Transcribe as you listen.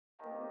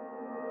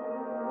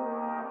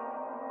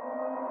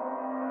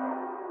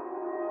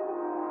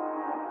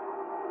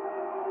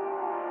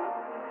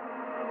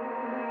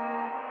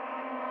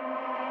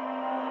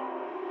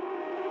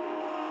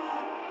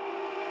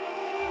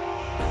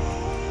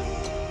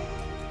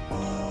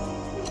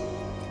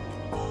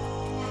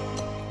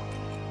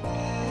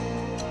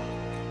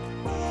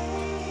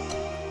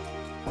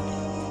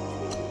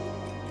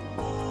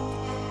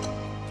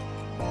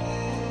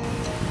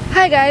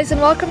Hi guys, and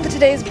welcome to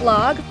today's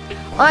blog.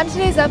 On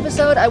today's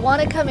episode, I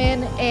want to come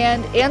in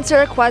and answer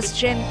a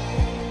question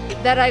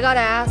that I got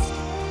asked,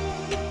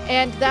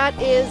 and that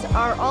is,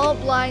 are all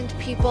blind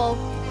people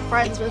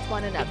friends with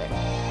one another?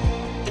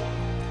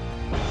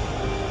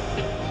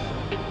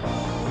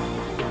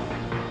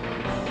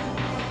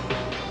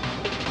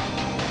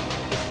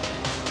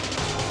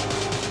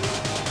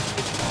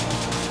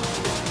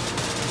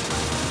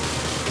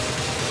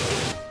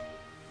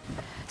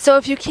 So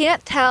if you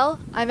can't tell,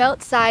 I'm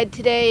outside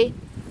today.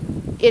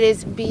 It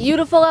is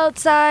beautiful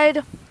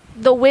outside.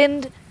 The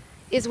wind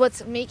is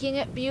what's making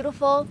it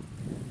beautiful.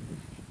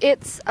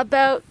 It's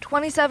about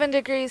 27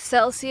 degrees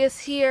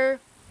Celsius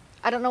here.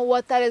 I don't know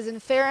what that is in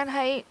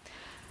Fahrenheit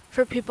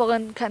for people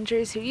in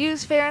countries who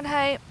use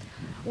Fahrenheit.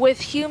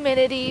 With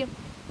humidity,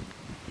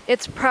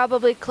 it's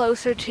probably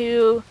closer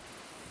to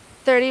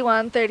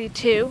 31,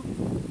 32.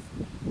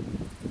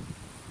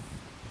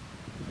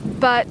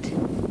 But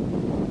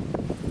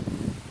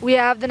we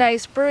have the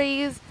nice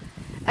breeze,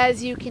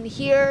 as you can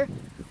hear,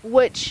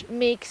 which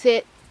makes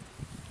it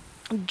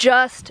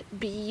just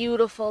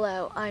beautiful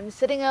out. I'm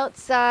sitting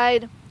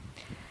outside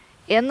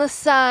in the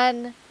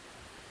sun,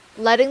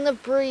 letting the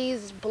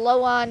breeze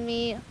blow on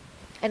me,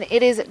 and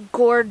it is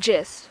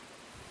gorgeous.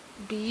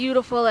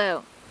 Beautiful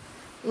out.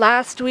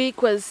 Last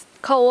week was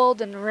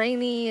cold and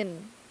rainy,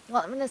 and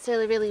well, not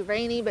necessarily really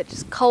rainy, but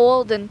just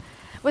cold and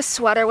with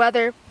sweater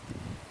weather.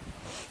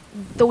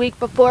 The week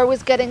before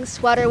was getting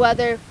sweater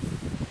weather.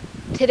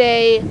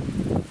 Today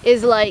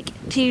is like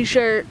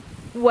t-shirt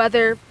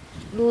weather,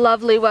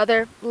 lovely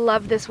weather,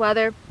 love this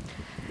weather,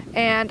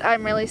 and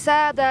I'm really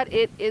sad that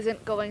it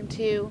isn't going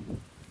to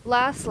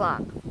last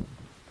long.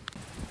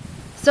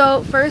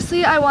 So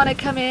firstly, I want to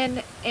come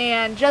in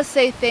and just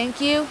say thank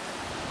you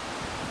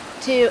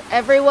to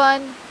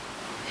everyone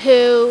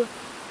who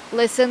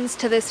listens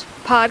to this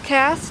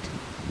podcast.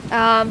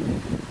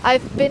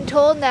 I've been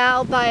told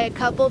now by a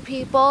couple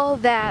people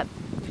that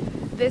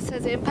this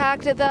has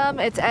impacted them,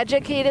 it's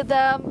educated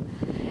them,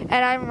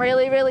 and I'm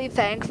really, really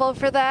thankful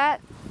for that.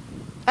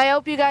 I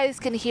hope you guys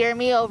can hear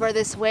me over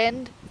this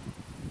wind.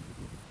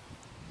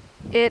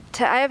 I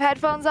have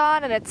headphones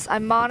on, and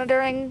I'm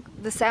monitoring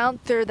the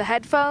sound through the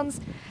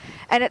headphones,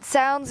 and it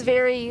sounds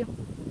very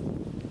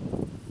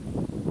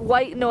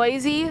white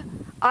noisy.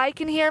 I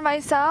can hear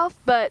myself,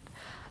 but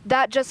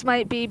that just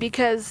might be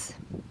because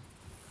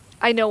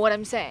I know what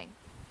I'm saying.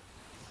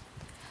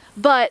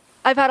 But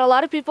I've had a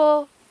lot of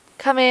people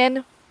come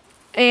in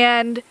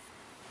and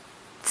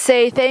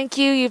say thank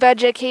you, you've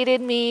educated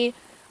me,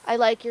 I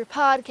like your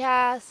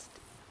podcast,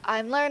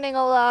 I'm learning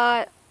a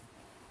lot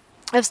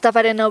of stuff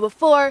I didn't know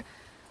before,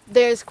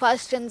 there's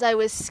questions I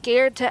was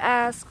scared to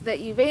ask that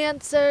you've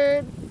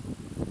answered,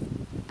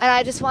 and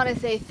I just want to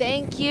say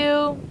thank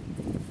you.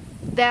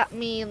 That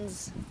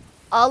means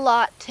a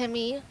lot to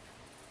me.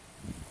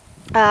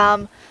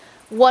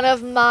 One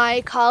of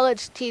my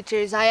college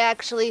teachers, I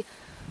actually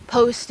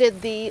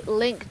posted the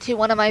link to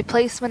one of my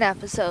placement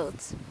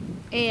episodes,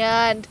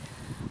 and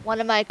one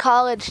of my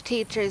college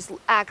teachers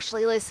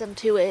actually listened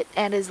to it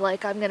and is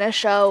like, I'm gonna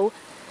show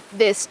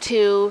this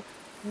to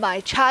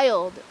my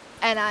child.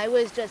 And I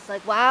was just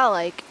like, wow,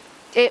 like,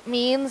 it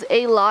means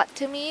a lot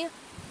to me.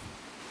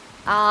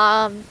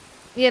 The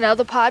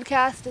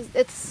podcast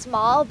it's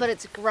small, but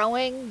it's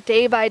growing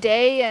day by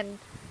day, and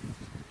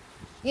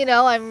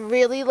I'm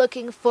really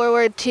looking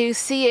forward to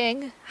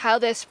seeing how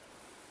this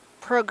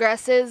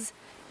progresses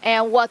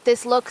and what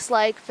this looks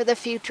like for the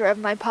future of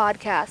my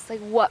podcast, like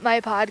what my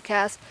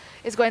podcast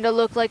is going to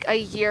look like a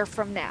year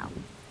from now.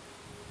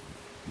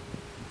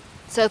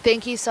 So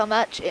thank you so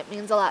much. It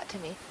means a lot to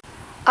me.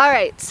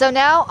 Alright, so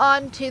now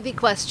on to the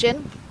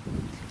question.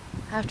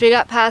 After we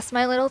got past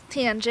my little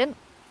tangent,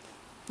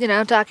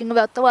 talking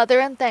about the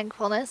weather and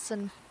thankfulness,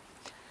 and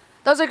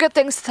those are good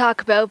things to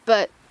talk about,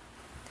 but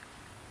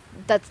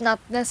that's not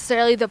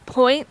necessarily the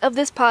point of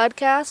this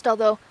podcast,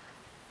 although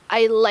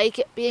I like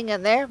it being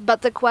in there.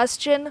 But the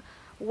question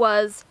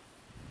was,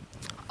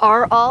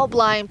 are all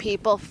blind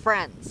people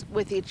friends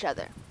with each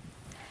other?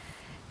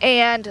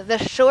 And the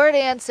short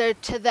answer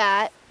to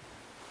that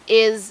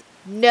is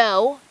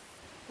no.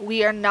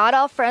 We are not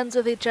all friends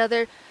with each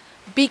other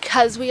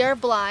because we are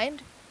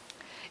blind.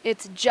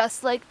 It's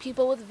just like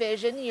people with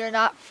vision. You're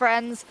not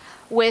friends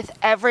with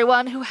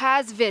everyone who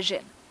has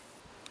vision.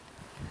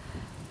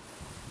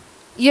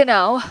 You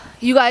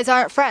guys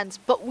aren't friends,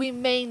 but we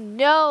may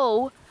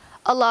know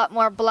a lot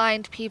more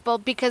blind people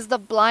because the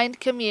blind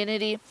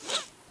community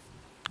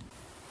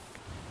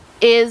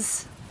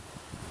is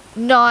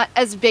not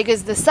as big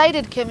as the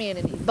sighted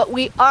community, but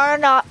we are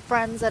not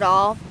friends at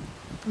all,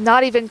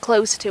 not even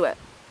close to it.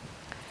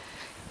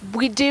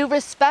 We do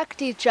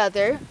respect each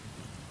other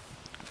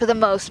for the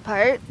most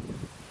part,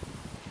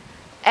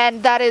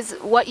 and that is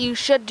what you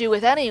should do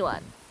with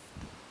anyone.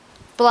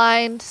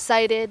 Blind,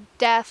 sighted,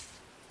 deaf,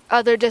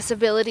 other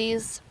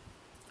disabilities,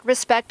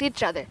 respect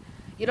each other.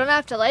 You don't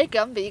have to like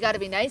them, but you got to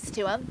be nice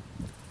to them.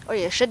 Or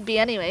you should be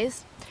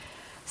anyways.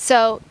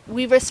 So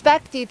we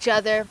respect each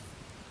other,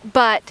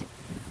 but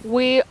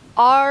we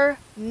are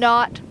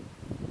not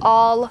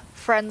all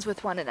friends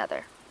with one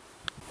another.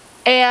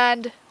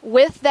 And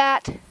with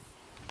that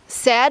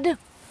said,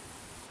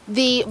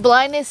 the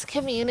blindness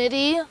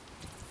community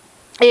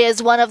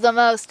is one of the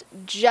most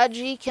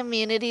judgy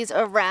communities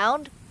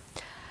around.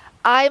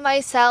 I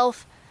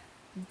myself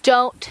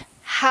don't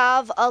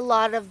have a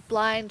lot of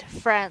blind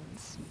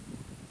friends.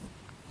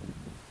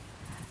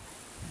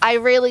 I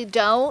really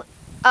don't.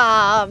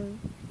 That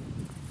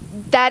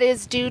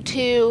is due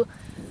to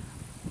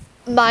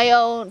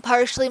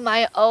partially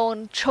my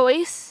own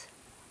choice,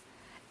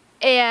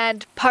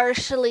 and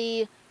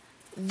partially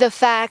the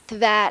fact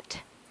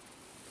that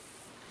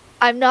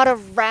I'm not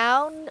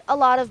around a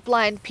lot of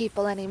blind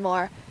people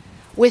anymore.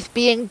 With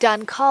being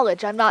done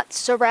college, I'm not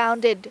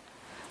surrounded.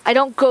 I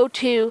don't go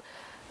to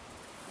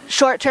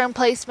short-term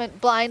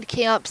placement blind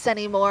camps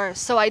anymore,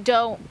 so I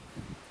don't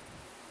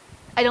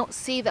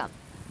see them.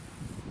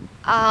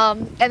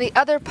 And the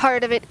other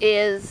part of it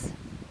is,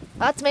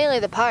 that's mainly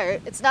the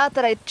part. It's not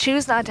that I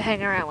choose not to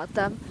hang around with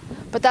them,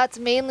 but that's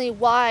mainly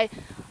why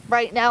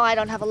right now I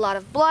don't have a lot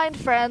of blind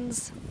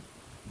friends,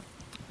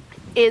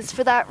 is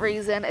for that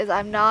reason, is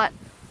I'm not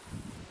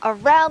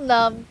around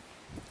them,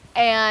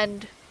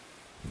 and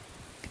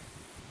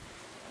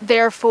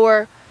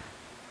therefore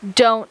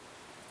don't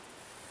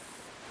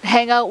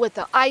hang out with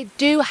them. I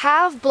do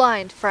have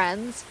blind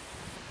friends,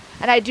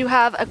 and I do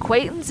have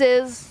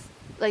acquaintances,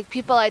 like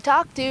people I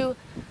talk to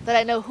that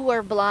I know who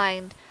are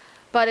blind.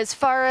 But as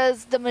far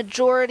as the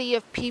majority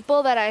of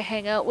people that I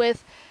hang out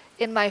with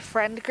in my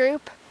friend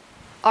group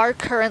are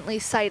currently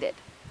sighted.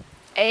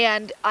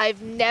 And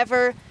I've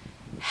never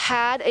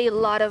had a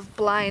lot of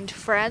blind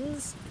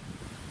friends.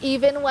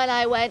 Even when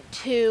I went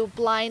to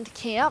blind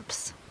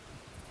camps,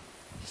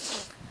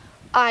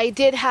 I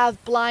did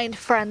have blind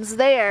friends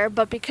there,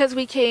 but because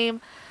we came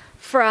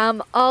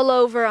from all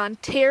over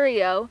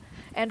Ontario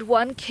and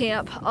one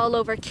camp all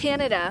over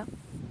Canada,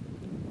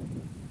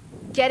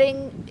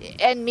 getting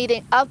and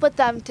meeting up with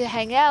them to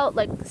hang out,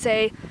 like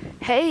say,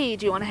 hey,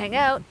 do you want to hang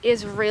out,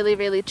 is really,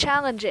 really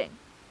challenging.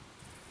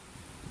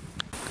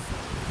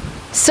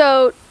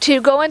 So to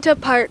go into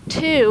part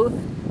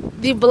 2,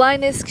 the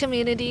blindness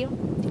community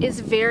is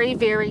very,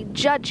 very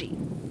judgy.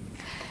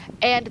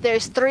 And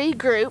there's 3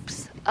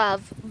 groups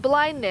of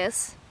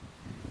blindness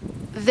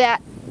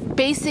that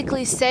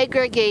basically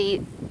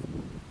segregate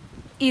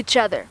each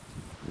other.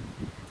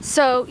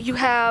 So you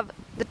have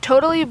the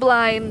totally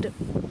blind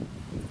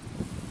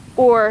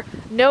or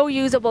no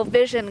usable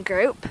vision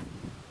group,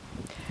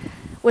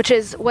 which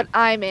is what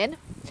I'm in.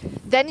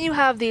 Then you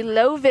have the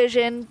low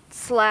vision /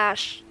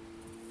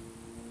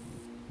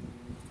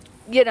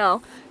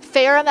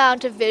 fair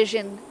amount of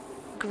vision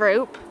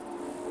group.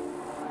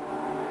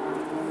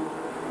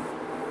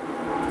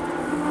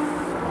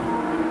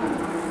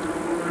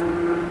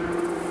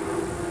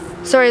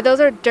 Sorry, those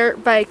are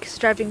dirt bikes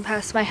driving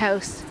past my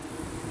house.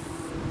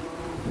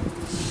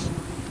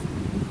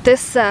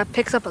 This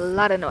picks up a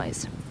lot of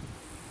noise.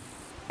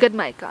 Good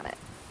mic on it.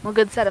 Well,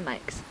 good set of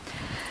mics.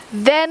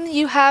 Then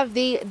you have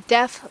the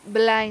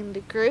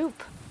deaf-blind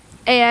group,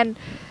 and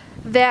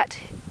that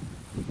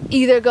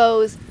either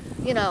goes,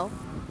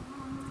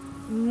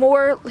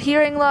 more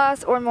hearing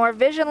loss or more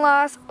vision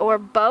loss or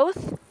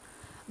both.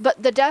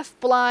 But the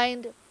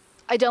deaf-blind,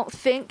 I don't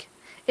think,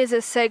 is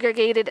as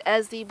segregated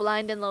as the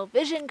blind and low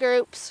vision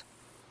groups.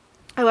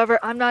 However,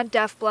 I'm not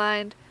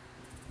deaf-blind.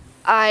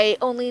 I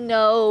only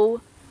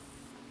know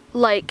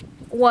like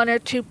 1 or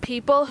 2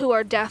 people who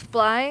are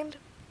deaf-blind,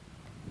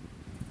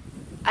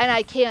 and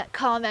I can't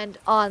comment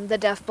on the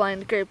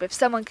deaf-blind group. If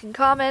someone can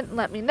comment and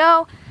let me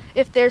know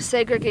if they're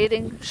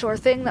segregating, sure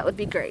thing, that would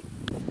be great.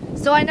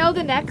 So I know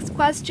the next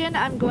question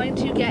I'm going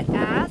to get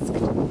asked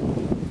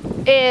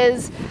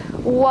is,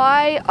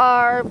 why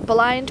are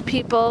blind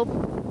people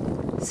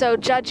so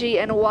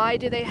judgy, and why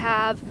do they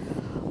have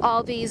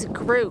all these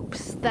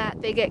groups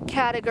that they get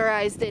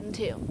categorized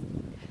into?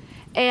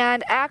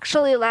 And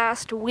actually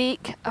last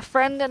week, a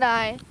friend and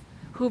I,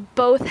 who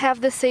both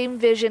have the same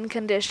vision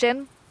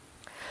condition,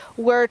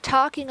 were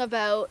talking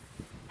about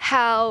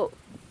how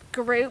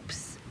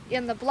groups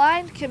in the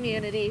blind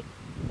community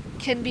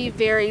can be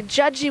very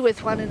judgy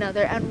with one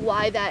another and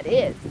why that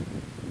is.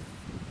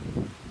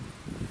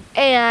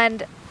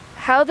 And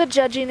how the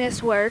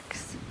judginess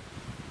works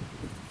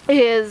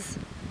is,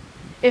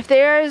 if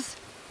there's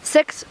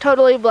 6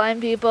 totally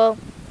blind people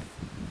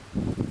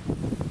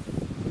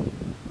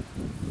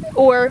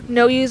or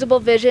no usable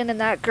vision in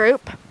that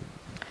group,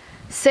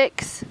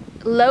 6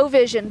 low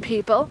vision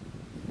people,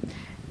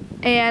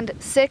 and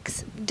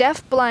 6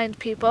 deaf-blind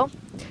people,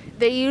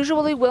 they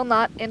usually will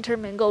not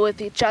intermingle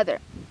with each other.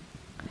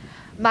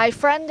 My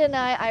friend and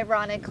I,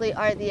 ironically,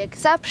 are the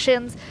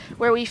exceptions,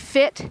 where we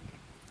fit,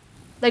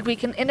 like we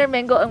can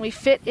intermingle and we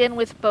fit in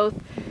with both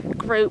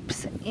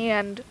groups,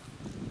 and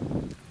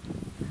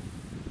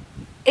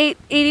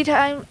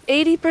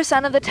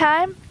 80% of the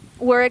time,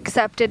 we're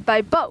accepted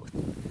by both.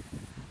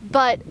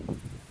 But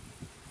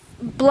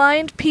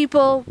blind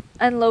people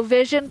and low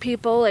vision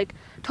people, like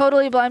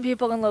totally blind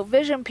people and low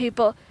vision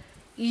people,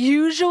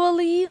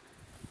 usually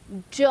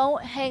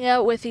don't hang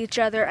out with each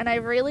other, and I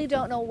really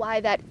don't know why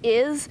that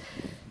is,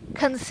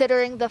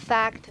 considering the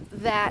fact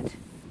that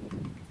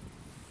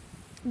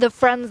the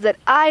friends that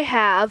I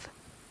have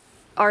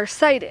are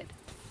sighted.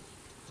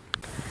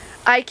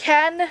 I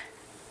can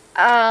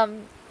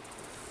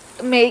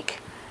make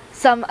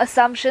some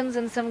assumptions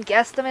and some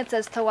guesstimates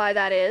as to why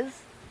that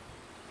is.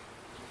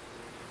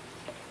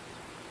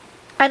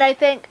 And I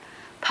think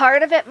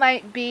part of it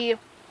might be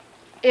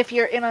if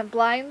you're in a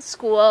blind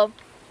school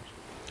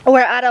or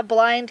at a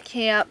blind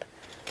camp,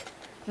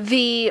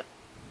 the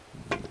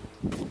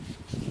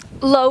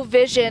low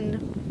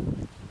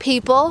vision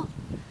people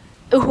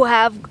who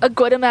have a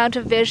good amount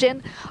of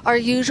vision are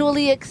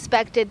usually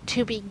expected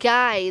to be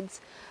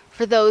guides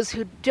for those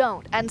who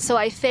don't. And so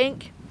I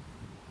think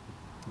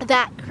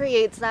that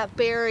creates that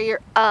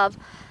barrier of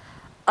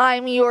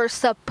I'm your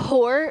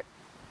support,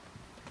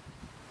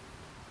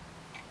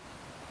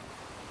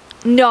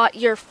 not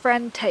your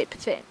friend type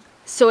thing.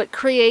 So it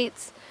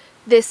creates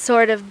this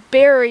sort of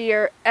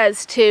barrier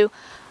as to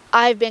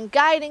I've been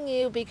guiding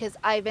you because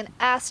I've been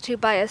asked to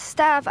by a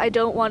staff. I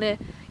don't want to,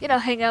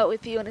 hang out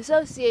with you and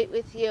associate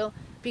with you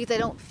because I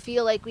don't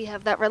feel like we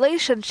have that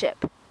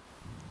relationship.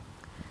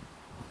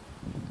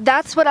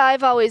 That's what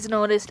I've always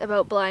noticed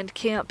about blind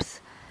camps.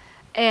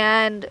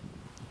 And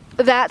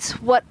that's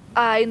what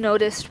I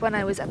noticed when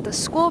I was at the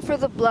school for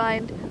the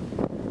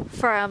blind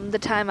from the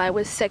time I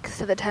was 6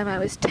 to the time I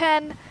was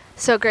 10.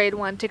 So grade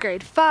 1 to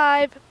grade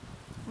 5.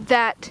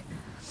 That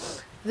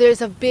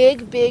there's a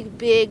big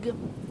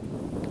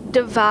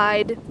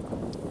divide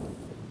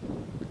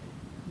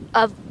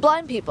of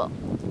blind people.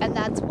 And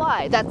that's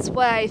why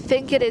I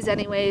think it is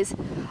anyways.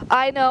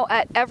 I know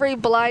at every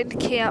blind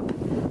camp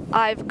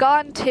I've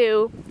gone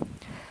to,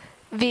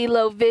 the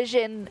low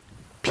vision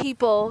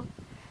people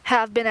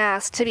have been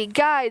asked to be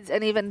guides,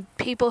 and even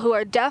people who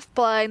are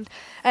deafblind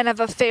and have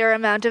a fair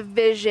amount of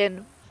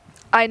vision.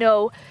 I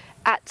know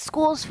at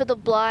schools for the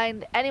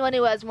blind, anyone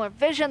who has more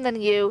vision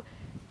than you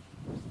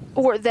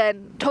or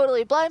than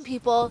totally blind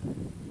people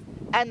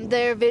and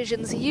their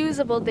vision's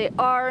usable, they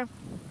are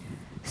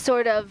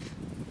sort of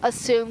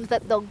assumed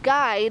that they'll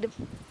guide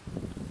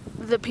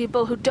the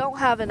people who don't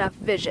have enough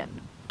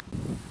vision.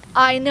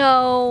 I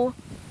know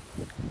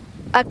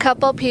a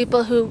couple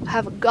people who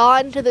have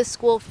gone to the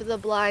school for the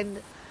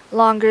blind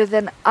longer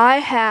than I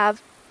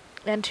have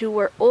and who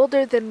were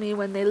older than me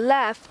when they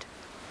left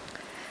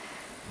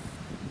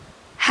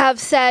have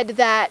said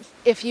that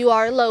if you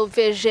are low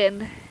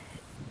vision,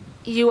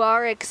 you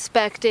are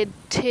expected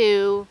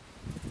to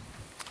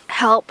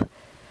help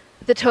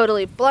the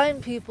totally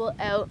blind people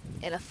out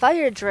in a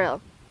fire drill.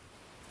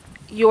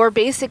 You're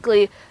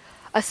basically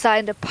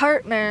assigned a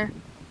partner,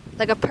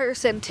 like a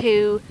person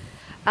to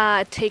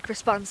take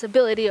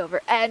responsibility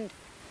over. And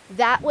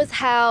that was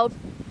how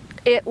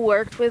it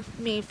worked with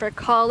me for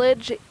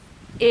college,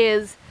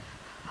 is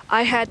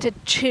I had to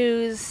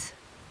choose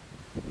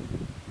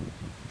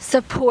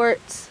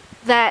supports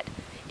that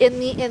in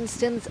the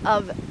instance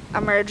of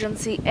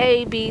emergency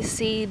A, B,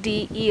 C,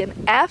 D, E,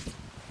 and F,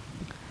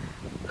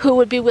 who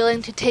would be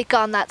willing to take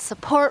on that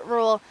support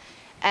role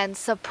and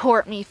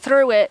support me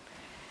through it.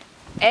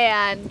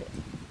 And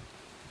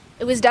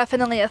it was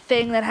definitely a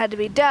thing that had to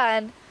be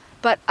done,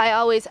 but I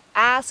always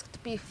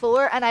asked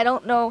before, and I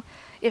don't know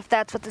if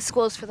that's what the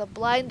schools for the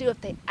blind do,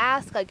 if they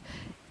ask, like,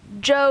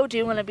 Joe, do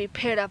you want to be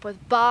paired up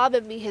with Bob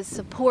and be his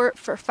support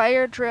for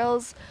fire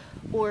drills,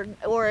 or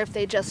if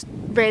they just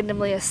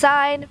randomly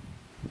assign.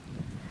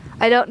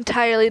 I don't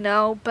entirely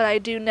know, but I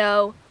do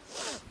know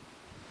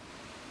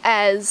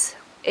as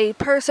a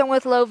person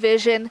with low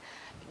vision,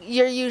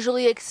 you're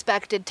usually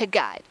expected to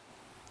guide.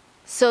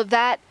 So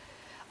that,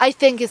 I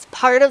think, is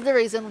part of the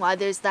reason why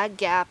there's that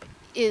gap,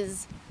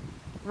 is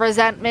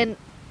resentment,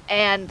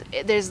 and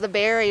there's the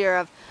barrier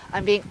of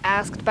I'm being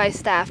asked by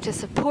staff to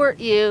support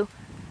you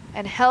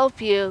and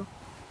help you.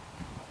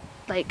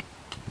 Like,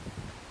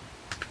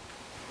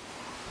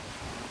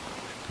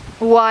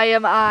 why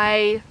am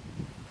I,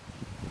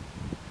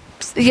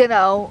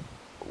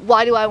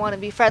 why do I want to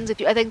be friends with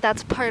you? I think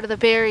that's part of the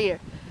barrier.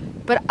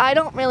 But I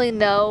don't really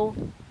know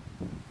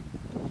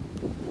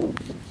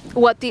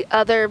what the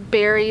other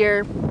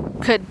barrier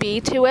could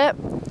be to it.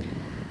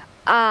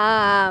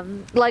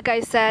 Like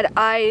I said,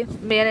 I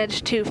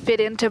managed to fit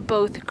into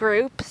both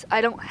groups. I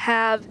don't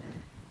have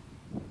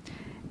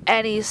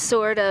any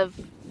sort of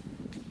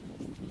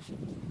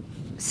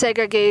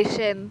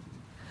segregation.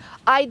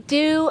 I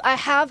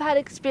have had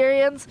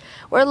experience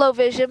where low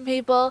vision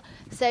people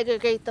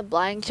segregate the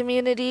blind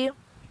community.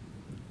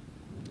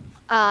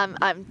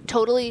 I'm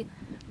totally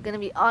gonna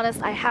be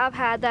honest, I have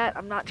had that.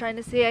 I'm not trying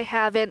to say I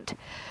haven't.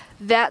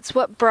 That's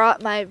what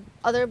brought my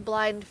other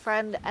blind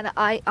friend and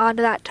I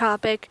onto that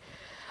topic.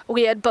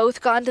 We had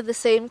both gone to the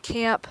same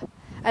camp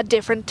at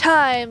different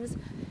times,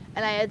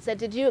 and I had said,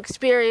 did you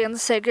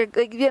experience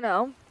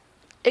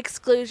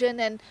exclusion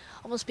and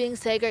almost being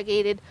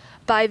segregated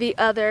by the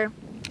other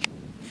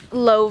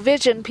low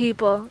vision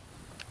people?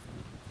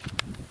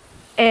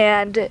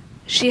 And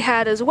she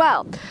had as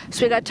well.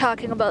 So we got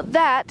talking about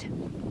that.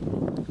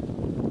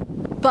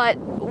 But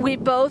we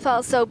both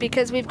also,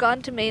 because we've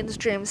gone to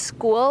mainstream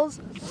schools,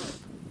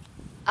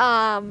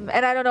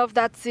 And I don't know if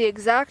that's the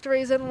exact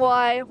reason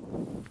why.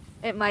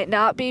 It might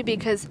not be,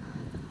 because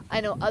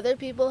I know other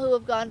people who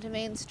have gone to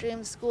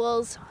mainstream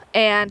schools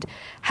and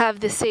have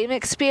the same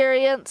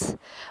experience.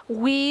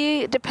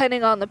 We,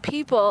 depending on the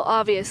people,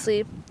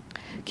 obviously,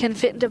 can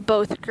fit into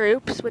both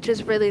groups, which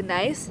is really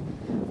nice,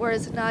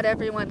 whereas not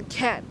everyone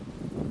can.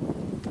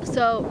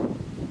 So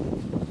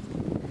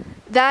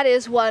that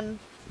is one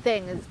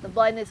thing, is the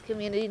blindness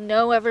community.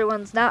 No,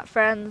 everyone's not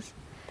friends,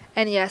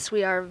 and yes,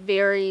 we are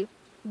very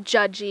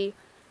judgy.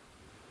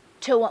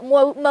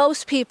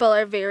 Most people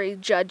are very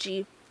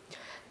judgy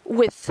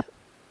with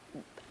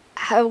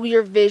how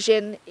your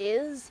vision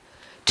is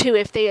to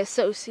if they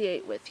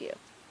associate with you.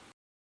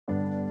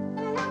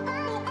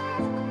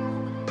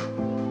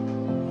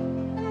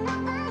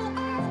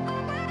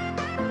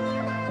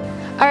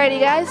 Alrighty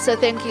guys, so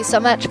thank you so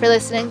much for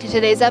listening to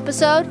today's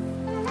episode.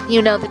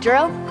 You know the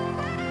drill.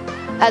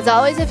 As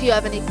always, if you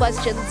have any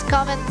questions,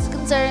 comments,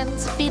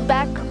 concerns,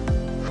 feedback,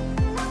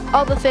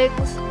 all the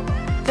things,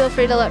 feel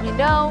free to let me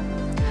know.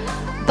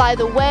 By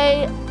the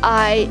way,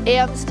 I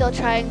am still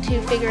trying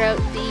to figure out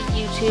the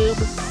YouTube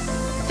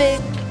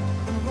thing.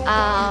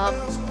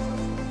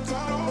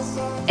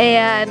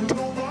 And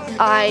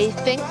I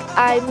think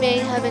I may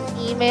have an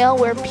email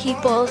where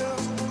people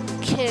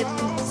can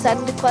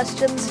send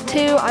questions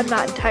to. I'm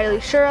not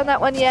entirely sure on that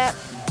one yet.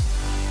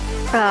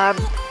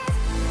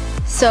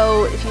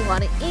 So if you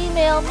want to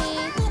email me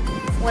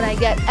when I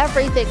get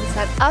everything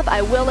set up,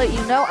 I will let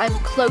you know. I'm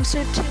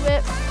closer to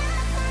it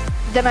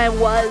than I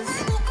was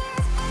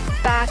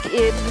back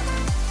in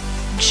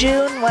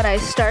June when I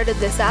started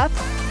this up.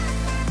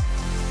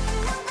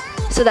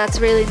 So that's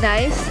really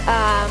nice.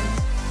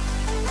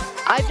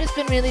 I've just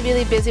been really,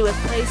 really busy with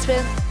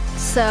placement.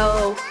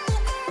 So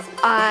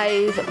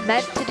I've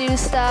meant to do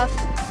stuff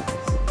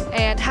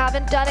and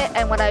haven't done it.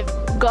 And when I've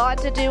gone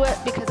to do it,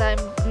 because I'm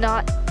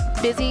not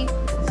busy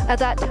at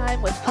that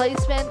time with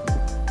placement,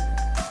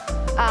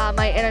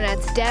 my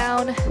internet's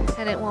down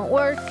and it won't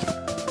work.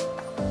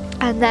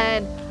 And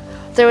then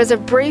there was a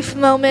brief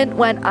moment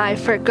when I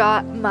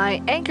forgot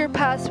my Anchor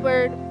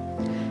password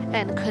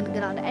and couldn't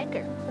get on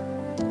Anchor.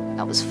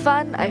 That was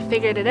fun. I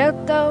figured it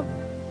out though,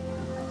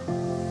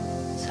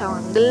 so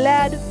I'm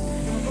glad.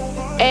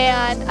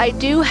 And I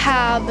do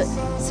have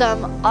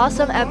some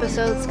awesome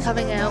episodes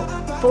coming out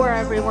for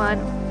everyone.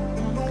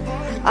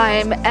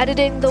 I'm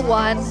editing the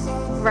one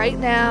right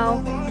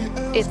now.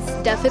 It's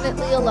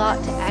definitely a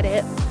lot to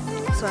edit,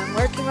 so I'm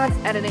working on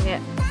editing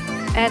it.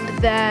 And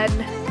then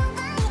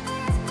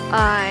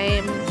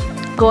I'm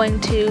going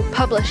to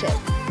publish it.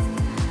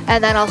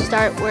 And then I'll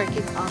start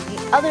working on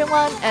the other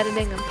one,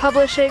 editing and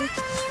publishing.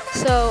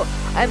 So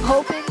I'm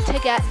hoping to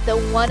get the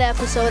one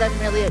episode I'm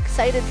really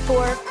excited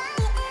for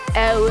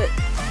out.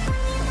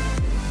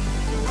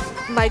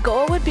 My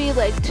goal would be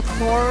like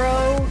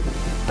tomorrow,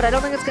 but I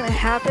don't think it's going to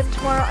happen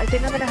tomorrow. I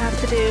think I'm going to have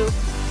to do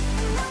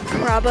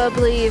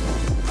probably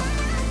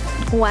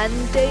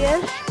Wednesday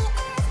or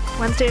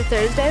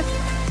Thursday.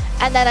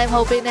 And then I'm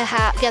hoping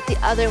to get the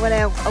other one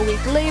out a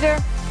week later.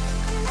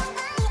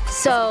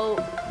 So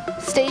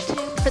stay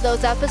tuned for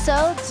those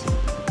episodes.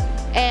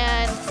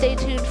 And stay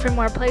tuned for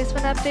more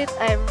placement updates.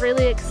 I have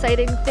really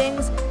exciting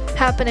things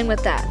happening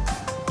with that.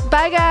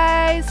 Bye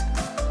guys!